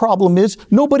 Our problem is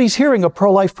nobody's hearing a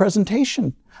pro-life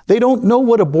presentation. They don't know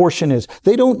what abortion is.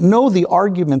 They don't know the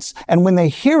arguments. And when they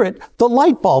hear it, the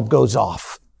light bulb goes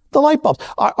off. The light bulb.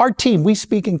 Our team, we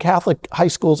speak in Catholic high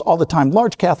schools all the time,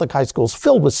 large Catholic high schools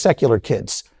filled with secular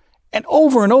kids. And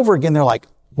over again, they're like,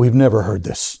 we've never heard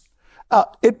this.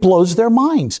 It blows their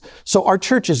minds. So our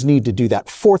churches need to do that.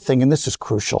 Fourth thing, and this is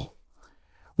crucial.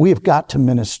 We have got to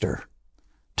minister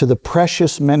to the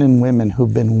precious men and women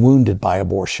who've been wounded by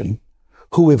abortion,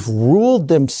 who have ruled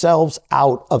themselves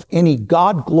out of any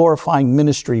God-glorifying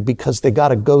ministry because they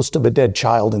got a ghost of a dead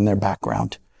child in their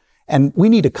background. And we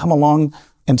need to come along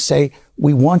and say,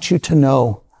 we want you to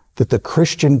know that the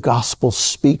Christian gospel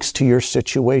speaks to your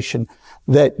situation,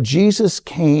 that Jesus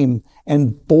came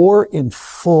and bore in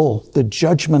full the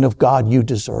judgment of God you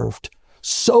deserved,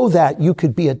 so that you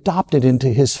could be adopted into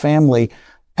his family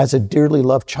as a dearly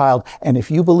loved child. And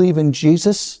if you believe in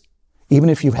Jesus, even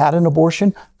if you've had an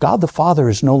abortion, God the Father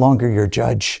is no longer your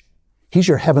judge. He's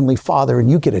your heavenly Father,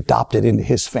 and you get adopted into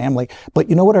his family. But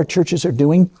you know what our churches are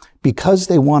doing? Because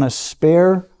they want to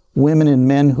spare women and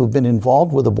men who've been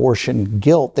involved with abortion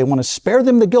guilt, they want to spare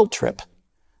them the guilt trip.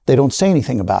 They don't say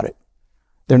anything about it.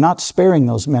 They're not sparing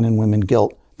those men and women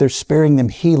guilt. They're sparing them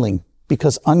healing,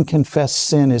 because unconfessed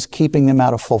sin is keeping them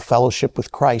out of full fellowship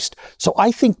with Christ. So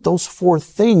I think those four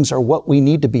things are what we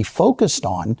need to be focused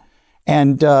on,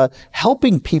 and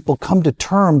helping people come to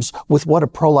terms with what a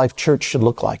pro-life church should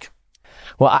look like.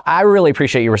 Well, I really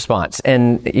appreciate your response.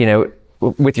 And, you know,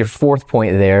 with your fourth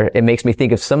point there, it makes me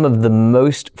think of some of the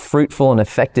most fruitful and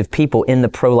effective people in the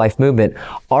pro-life movement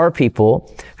are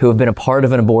people who have been a part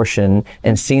of an abortion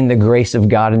and seen the grace of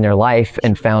God in their life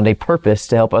and found a purpose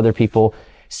to help other people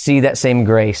see that same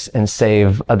grace and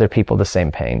save other people the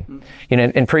same pain. You know,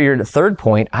 and per your third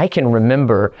point, I can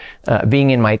remember being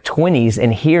in my 20s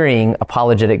and hearing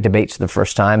apologetic debates for the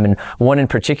first time. And one in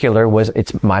particular was,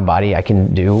 it's my body, I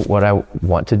can do what I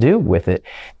want to do with it.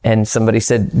 And somebody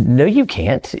said, no, you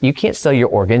can't. You can't sell your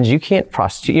organs. You can't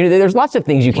prostitute. You know, there's lots of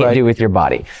things you can't do with your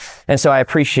body. And so I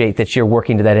appreciate that you're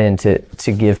working to that end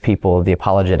to give people the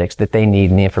apologetics that they need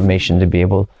and the information to be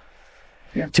able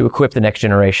to equip the next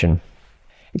generation.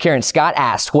 Karen, Scott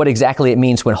asked what exactly it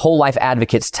means when whole life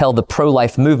advocates tell the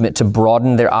pro-life movement to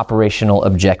broaden their operational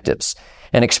objectives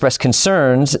and express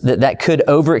concerns that could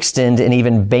overextend and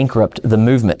even bankrupt the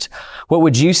movement. What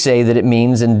would you say that it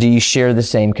means, and do you share the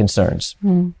same concerns?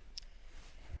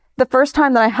 The first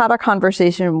time that I had a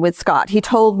conversation with Scott, he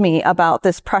told me about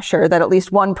this pressure that at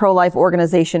least one pro-life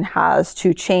organization has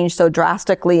to change so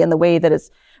drastically in the way that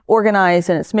it's organized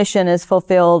and its mission is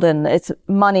fulfilled and its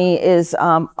money is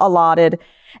allotted.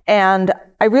 And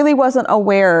I really wasn't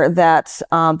aware that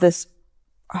this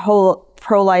whole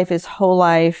pro-life is whole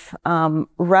life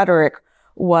rhetoric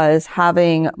was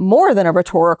having more than a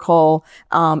rhetorical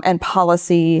and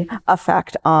policy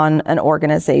effect on an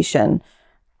organization.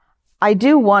 I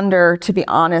do wonder, to be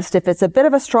honest, if it's a bit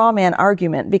of a straw man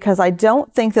argument, because I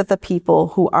don't think that the people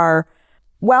who are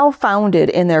well-founded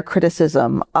in their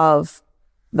criticism of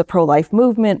the pro-life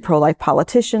movement, pro-life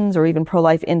politicians, or even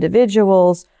pro-life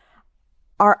individuals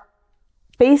are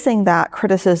basing that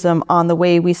criticism on the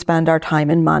way we spend our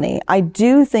time and money. I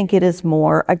do think it is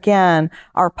more, again,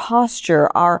 our posture,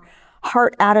 our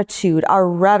heart attitude, our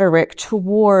rhetoric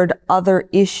toward other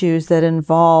issues that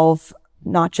involve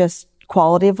not just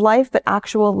quality of life, but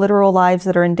actual literal lives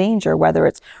that are in danger, whether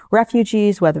it's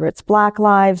refugees, whether it's Black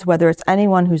lives, whether it's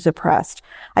anyone who's oppressed.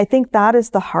 I think that is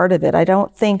the heart of it. I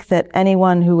don't think that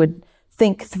anyone who would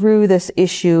think through this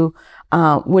issue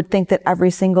would think that every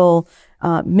single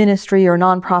ministry or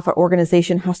nonprofit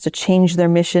organization has to change their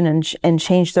mission and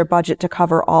change their budget to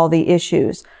cover all the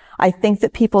issues. I think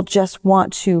that people just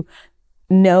want to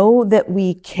know that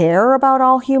we care about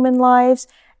all human lives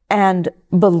and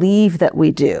believe that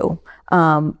we do.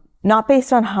 Not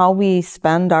based on how we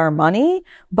spend our money,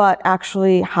 but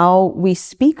actually how we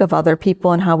speak of other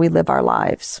people and how we live our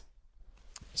lives.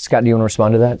 Scott, do you want to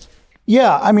respond to that?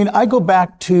 Yeah, I mean, I go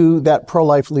back to that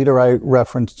pro-life leader I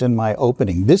referenced in my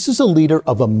opening. This is a leader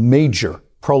of a major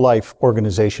pro-life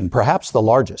organization, perhaps the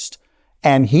largest.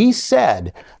 And he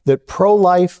said that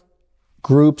pro-life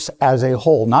groups as a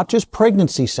whole, not just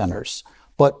pregnancy centers,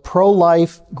 but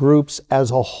pro-life groups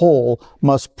as a whole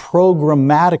must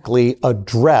programmatically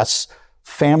address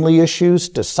family issues,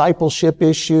 discipleship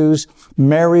issues,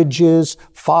 marriages,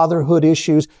 fatherhood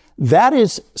issues. That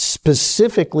is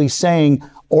specifically saying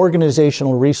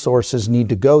organizational resources need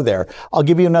to go there. I'll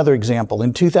give you another example.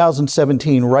 In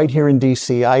 2017, right here in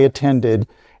DC, I attended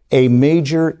a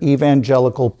major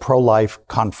evangelical pro-life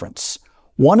conference.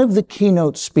 One of the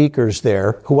keynote speakers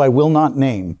there, who I will not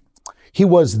name, he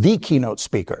was the keynote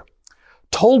speaker,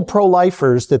 told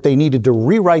pro-lifers that they needed to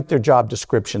rewrite their job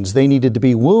descriptions. They needed to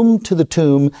be womb to the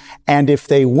tomb. And if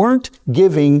they weren't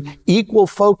giving equal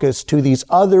focus to these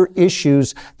other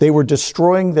issues, they were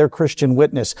destroying their Christian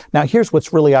witness. Now, here's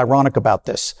what's really ironic about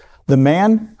this. The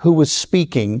man who was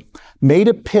speaking made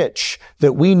a pitch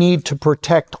that we need to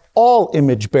protect all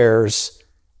image bearers,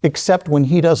 except when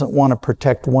he doesn't want to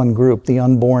protect one group, the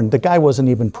unborn. The guy wasn't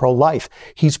even pro-life.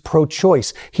 He's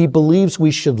pro-choice. He believes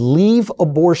we should leave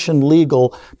abortion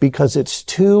legal because it's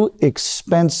too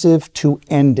expensive to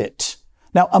end it.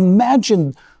 Now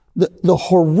imagine the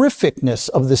horrificness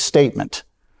of this statement.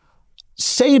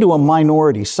 Say to a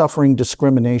minority suffering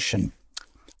discrimination,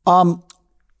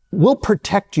 we'll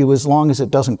protect you as long as it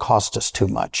doesn't cost us too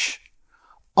much.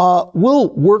 We'll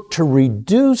work to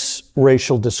reduce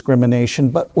racial discrimination,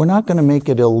 but we're not going to make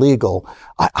it illegal.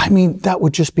 I mean, that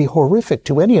would just be horrific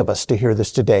to any of us to hear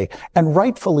this today, and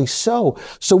rightfully so.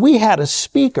 So we had a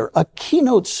speaker, a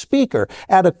keynote speaker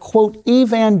at a, quote,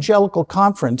 evangelical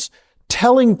conference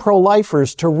telling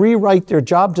pro-lifers to rewrite their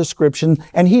job description,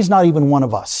 and he's not even one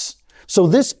of us. So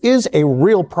this is a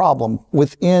real problem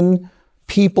within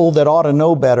people that ought to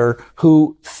know better,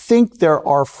 who think they're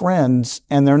our friends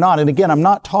and they're not. And again, I'm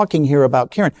not talking here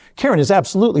about Karen. Karen is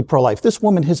absolutely pro-life. This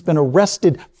woman has been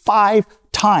arrested 5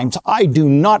 times. I do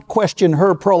not question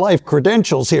her pro-life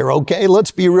credentials here, okay?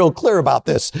 Let's be real clear about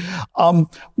this.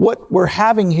 What we're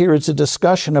having here is a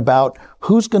discussion about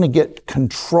who's going to get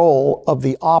control of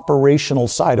the operational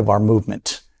side of our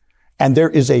movement. And there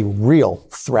is a real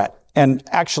threat. And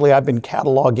actually, I've been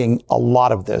cataloging a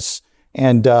lot of this.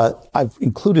 And I've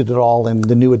included it all in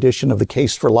the new edition of The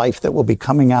Case for Life that will be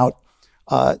coming out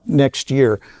next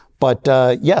year. But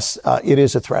yes, it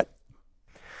is a threat.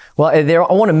 Well,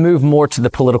 I want to move more to the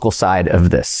political side of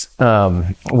this.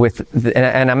 And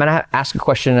I'm going to ask a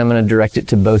question, and I'm going to direct it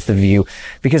to both of you,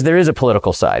 because there is a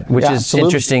political side, which is absolutely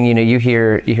interesting. You know, you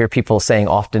hear people saying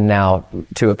often now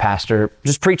to a pastor,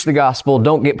 just preach the gospel,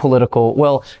 don't get political.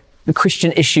 Well, the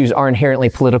Christian issues are inherently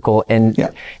political, and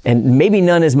maybe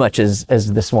none as much as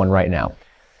this one right now.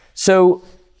 So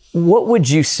what would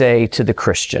you say to the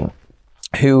Christian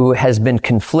who has been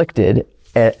conflicted?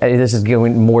 This is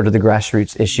going more to the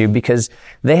grassroots issue, because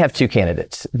they have 2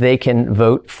 candidates. They can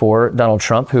vote for Donald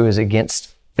Trump, who is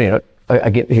against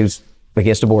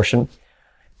abortion.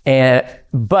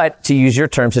 But to use your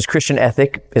terms, his Christian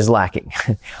ethic is lacking.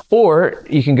 Or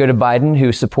you can go to Biden,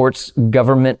 who supports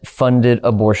government-funded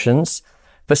abortions,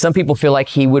 but some people feel like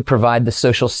he would provide the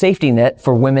social safety net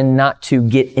for women not to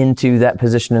get into that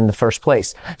position in the first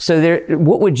place. So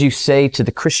what would you say to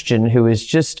the Christian who is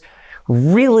just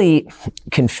really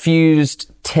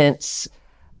confused, tense,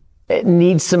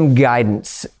 needs some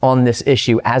guidance on this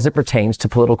issue as it pertains to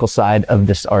political side of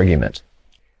this argument?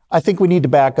 I think we need to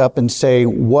back up and say,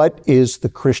 what is the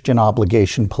Christian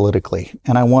obligation politically?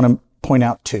 And I want to point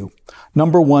out 2.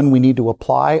 Number 1, we need to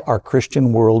apply our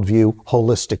Christian worldview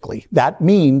holistically. That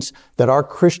means that our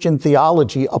Christian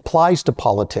theology applies to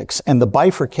politics, and the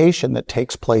bifurcation that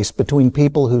takes place between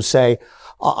people who say,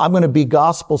 I'm going to be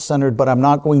gospel-centered, but I'm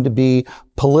not going to be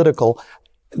political.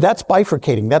 That's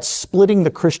bifurcating. That's splitting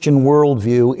the Christian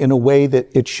worldview in a way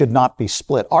that it should not be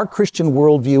split. Our Christian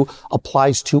worldview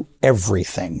applies to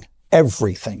everything.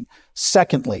 Everything.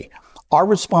 Secondly, our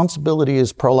responsibility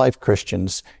as pro-life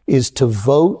Christians is to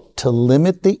vote to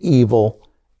limit the evil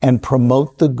and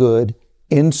promote the good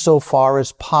insofar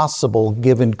as possible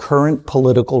given current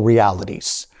political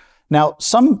realities. Now,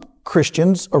 some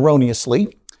Christians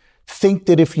erroneously think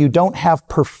that if you don't have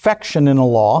perfection in a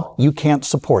law, you can't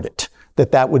support it,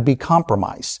 that would be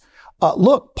compromise.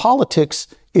 Look, politics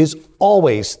is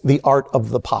always the art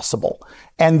of the possible.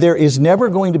 And there is never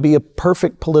going to be a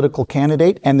perfect political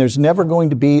candidate, and there's never going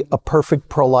to be a perfect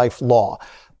pro-life law.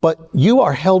 But you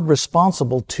are held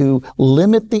responsible to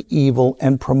limit the evil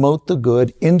and promote the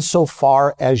good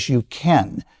insofar as you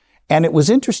can. And it was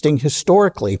interesting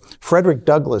historically, Frederick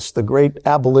Douglass, the great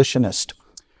abolitionist,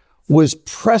 was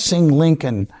pressing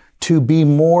Lincoln to be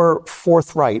more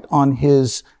forthright on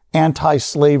his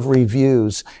anti-slavery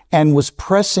views and was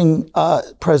pressing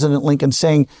President Lincoln,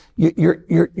 saying,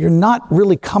 you're not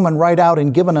really coming right out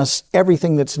and giving us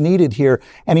everything that's needed here.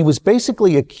 And he was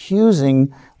basically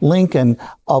accusing Lincoln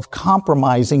of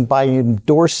compromising by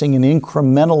endorsing an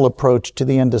incremental approach to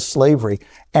the end of slavery.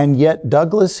 And yet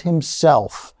Douglas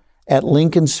himself, at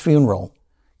Lincoln's funeral,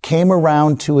 came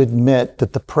around to admit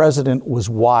that the president was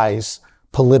wise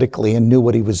politically and knew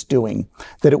what he was doing,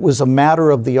 that it was a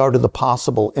matter of the art of the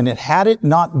possible. And had it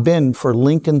not been for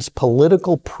Lincoln's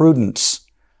political prudence,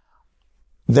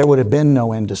 there would have been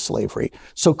no end to slavery.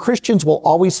 So Christians will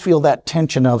always feel that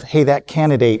tension of, hey, that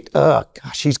candidate,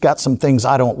 gosh, he's got some things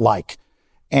I don't like.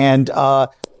 And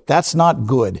that's not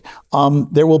good.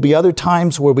 There will be other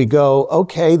times where we go,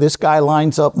 okay, this guy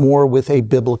lines up more with a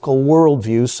biblical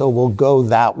worldview, so we'll go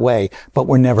that way. But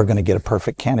we're never going to get a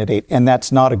perfect candidate. And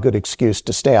that's not a good excuse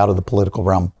to stay out of the political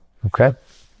realm. Okay.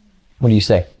 What do you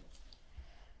say?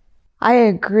 I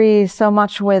agree so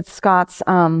much with Scott's,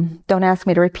 don't ask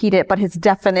me to repeat it, but his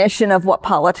definition of what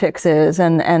politics is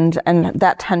and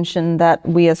that tension that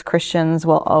we as Christians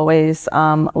will always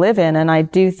live in. And I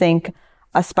do think,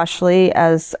 especially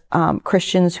as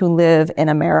Christians who live in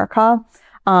America,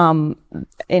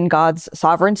 in God's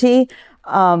sovereignty,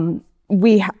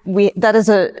 that is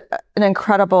an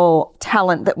incredible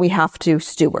talent that we have to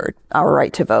steward, our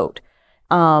right to vote.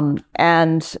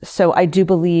 And so I do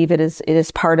believe it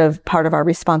is part of our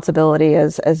responsibility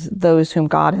as those whom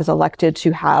God has elected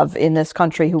to have in this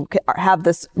country, who have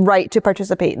this right to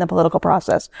participate in the political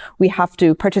process. We have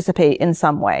to participate in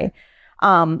some way.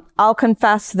 I'll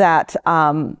confess that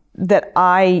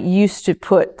I used to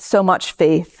put so much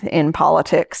faith in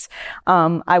politics.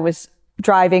 I was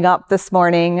driving up this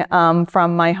morning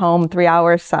from my home 3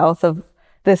 hours south of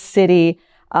this city,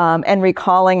 and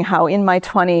recalling how in my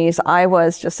 20s I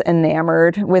was just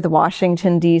enamored with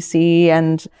Washington, D.C.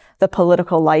 and the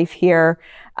political life here.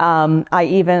 I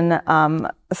even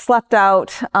slept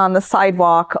out on the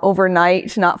sidewalk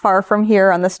overnight, not far from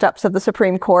here, on the steps of the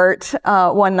Supreme Court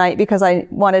one night, because I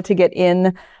wanted to get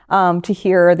in to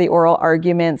hear the oral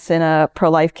arguments in a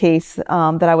pro-life case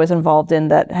that I was involved in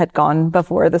that had gone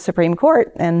before the Supreme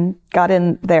Court, and got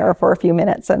in there for a few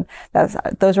minutes. And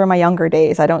those were my younger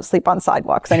days. I don't sleep on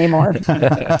sidewalks anymore.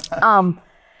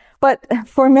 But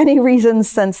for many reasons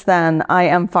since then, I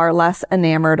am far less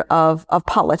enamored of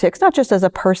politics, not just as a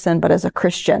person, but as a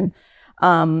Christian.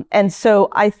 And so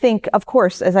I think, of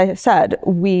course, as I said,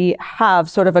 we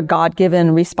have sort of a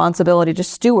God-given responsibility to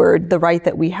steward the right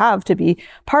that we have to be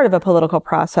part of a political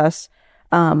process,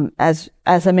 as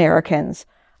Americans.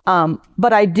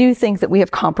 But I do think that we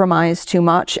have compromised too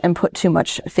much and put too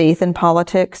much faith in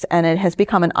politics, and it has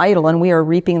become an idol, and we are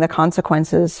reaping the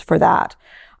consequences for that.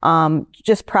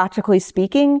 Just practically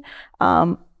speaking,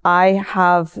 I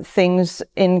have things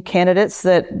in candidates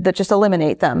that just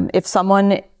eliminate them. If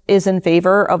someone is in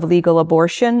favor of legal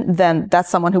abortion, then that's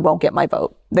someone who won't get my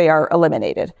vote. They are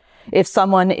eliminated. If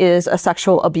someone is a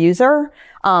sexual abuser,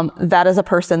 that is a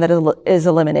person that is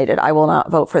eliminated. I will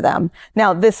not vote for them.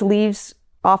 Now, this leaves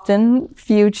often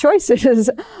few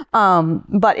choices,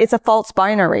 but it's a false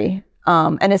binary.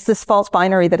 And it's this false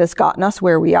binary that has gotten us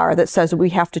where we are, that says we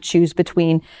have to choose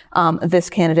between this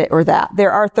candidate or that.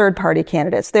 There are third-party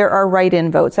candidates. There are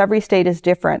write-in votes. Every state is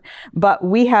different. But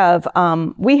we have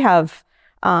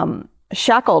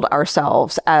shackled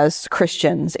ourselves as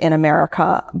Christians in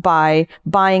America by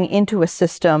buying into a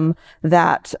system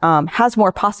that has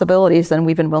more possibilities than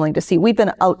we've been willing to see. We've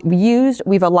been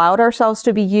we've allowed ourselves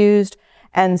to be used.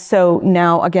 And so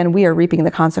now, again, we are reaping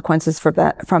the consequences from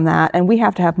that. And we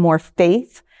have to have more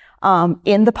faith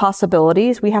in the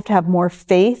possibilities. We have to have more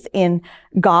faith in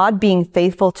God being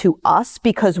faithful to us,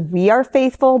 because we are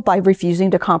faithful by refusing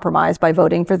to compromise, by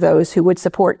voting for those who would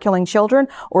support killing children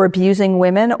or abusing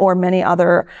women or many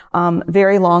other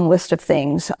very long list of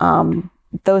things.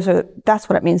 That's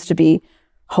what it means to be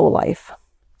whole life.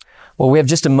 Well, we have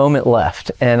just a moment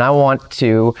left, and I want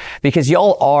to, because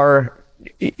y'all are,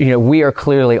 we are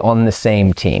clearly on the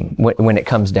same team when it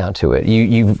comes down to it.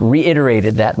 You've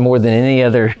reiterated that more than any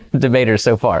other debater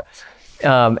so far.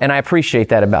 And I appreciate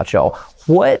that about y'all.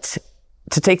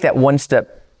 To take that one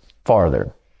step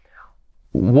farther,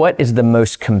 what is the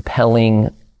most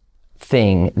compelling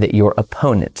thing that your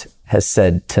opponent has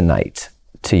said tonight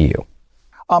to you?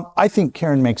 I think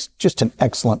Karen makes just an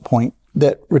excellent point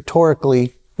that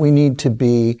rhetorically we need to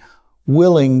be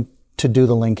willing to do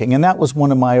the linking. And that was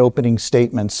one of my opening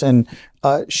statements. And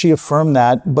she affirmed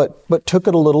that, but took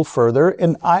it a little further.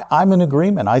 And I'm in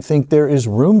agreement. I think there is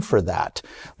room for that.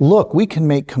 Look, we can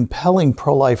make compelling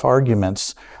pro-life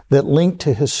arguments that link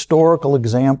to historical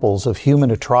examples of human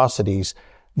atrocities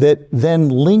that then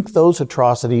link those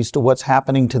atrocities to what's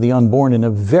happening to the unborn in a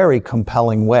very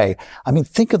compelling way. I mean,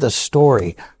 think of the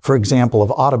story, for example, of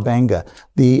Otabanga,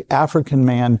 the African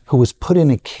man who was put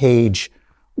in a cage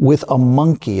with a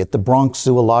monkey at the Bronx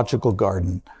Zoological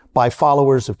Garden by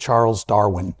followers of Charles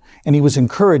Darwin. And he was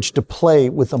encouraged to play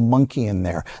with a monkey in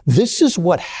there. This is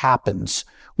what happens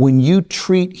when you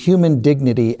treat human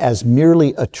dignity as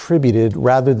merely attributed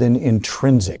rather than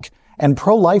intrinsic. And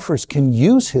pro-lifers can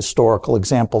use historical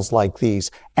examples like these,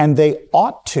 and they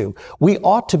ought to. We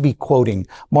ought to be quoting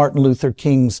Martin Luther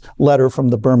King's letter from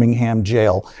the Birmingham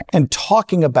jail and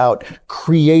talking about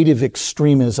creative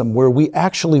extremism, where we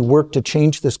actually work to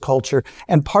change this culture.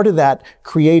 And part of that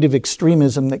creative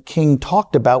extremism that King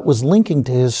talked about was linking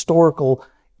to historical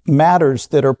matters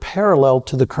that are parallel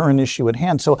to the current issue at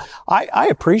hand. So I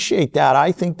appreciate that.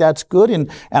 I think that's good. And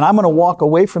I'm going to walk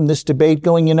away from this debate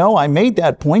going, I made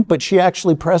that point, but she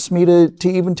actually pressed me to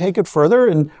even take it further.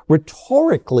 And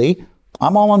rhetorically,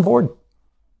 I'm all on board.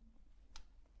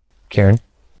 Karen?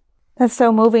 That's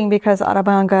so moving because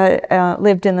Otabanga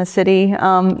lived in the city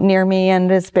near me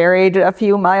and is buried a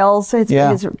few miles.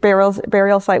 His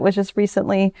burial site was just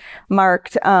recently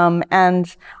marked.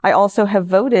 And I also have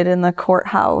voted in the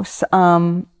courthouse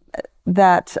and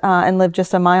lived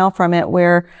just a mile from it,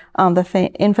 where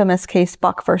the infamous case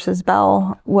Buck versus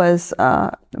Bell was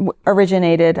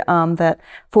originated, that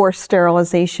forced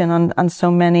sterilization on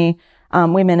so many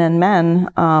women and men,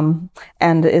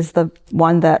 and is the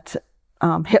one that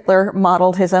Hitler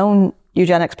modeled his own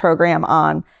eugenics program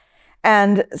on.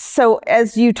 And so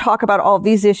as you talk about all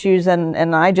these issues,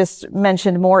 and I just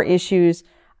mentioned more issues,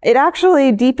 it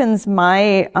actually deepens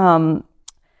my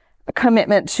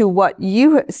commitment to what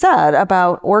you said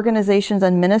about organizations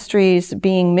and ministries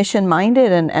being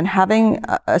mission-minded and having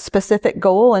a specific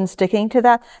goal and sticking to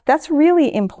that. That's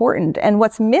really important. And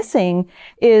what's missing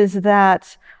is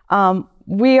that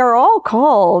we are all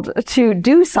called to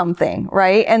do something,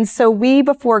 right? And so we,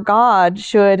 before God,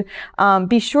 should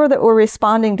be sure that we're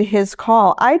responding to his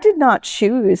call. I did not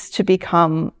choose to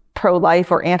become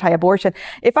pro-life or anti-abortion.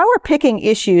 If I were picking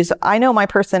issues, I know my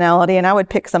personality and I would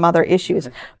pick some other issues.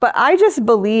 But I just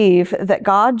believe that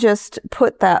God just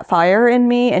put that fire in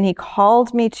me and he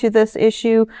called me to this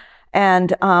issue.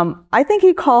 And I think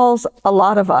he calls a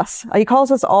lot of us. He calls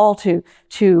us all to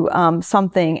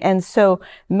something. And so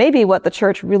maybe what the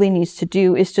church really needs to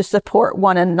do is to support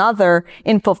one another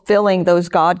in fulfilling those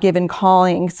God-given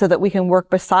callings so that we can work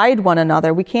beside one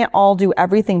another. We can't all do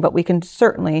everything, but we can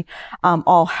certainly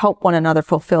all help one another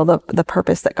fulfill the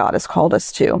purpose that God has called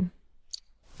us to.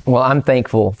 Well, I'm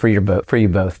thankful for you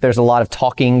both. There's a lot of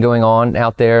talking going on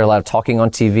out there, a lot of talking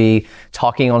on TV,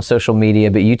 talking on social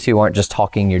media, but you two aren't just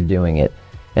talking, you're doing it.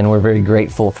 And we're very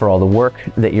grateful for all the work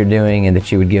that you're doing and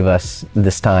that you would give us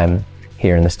this time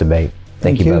here in this debate.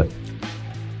 Thank you both.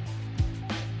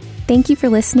 Thank you for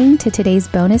listening to today's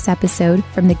bonus episode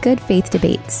from the Good Faith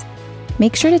Debates.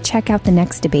 Make sure to check out the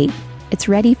next debate. It's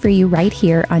ready for you right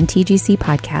here on TGC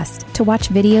Podcast. To watch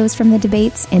videos from the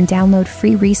debates and download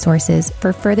free resources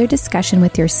for further discussion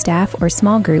with your staff or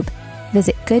small group,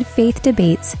 visit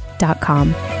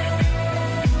goodfaithdebates.com.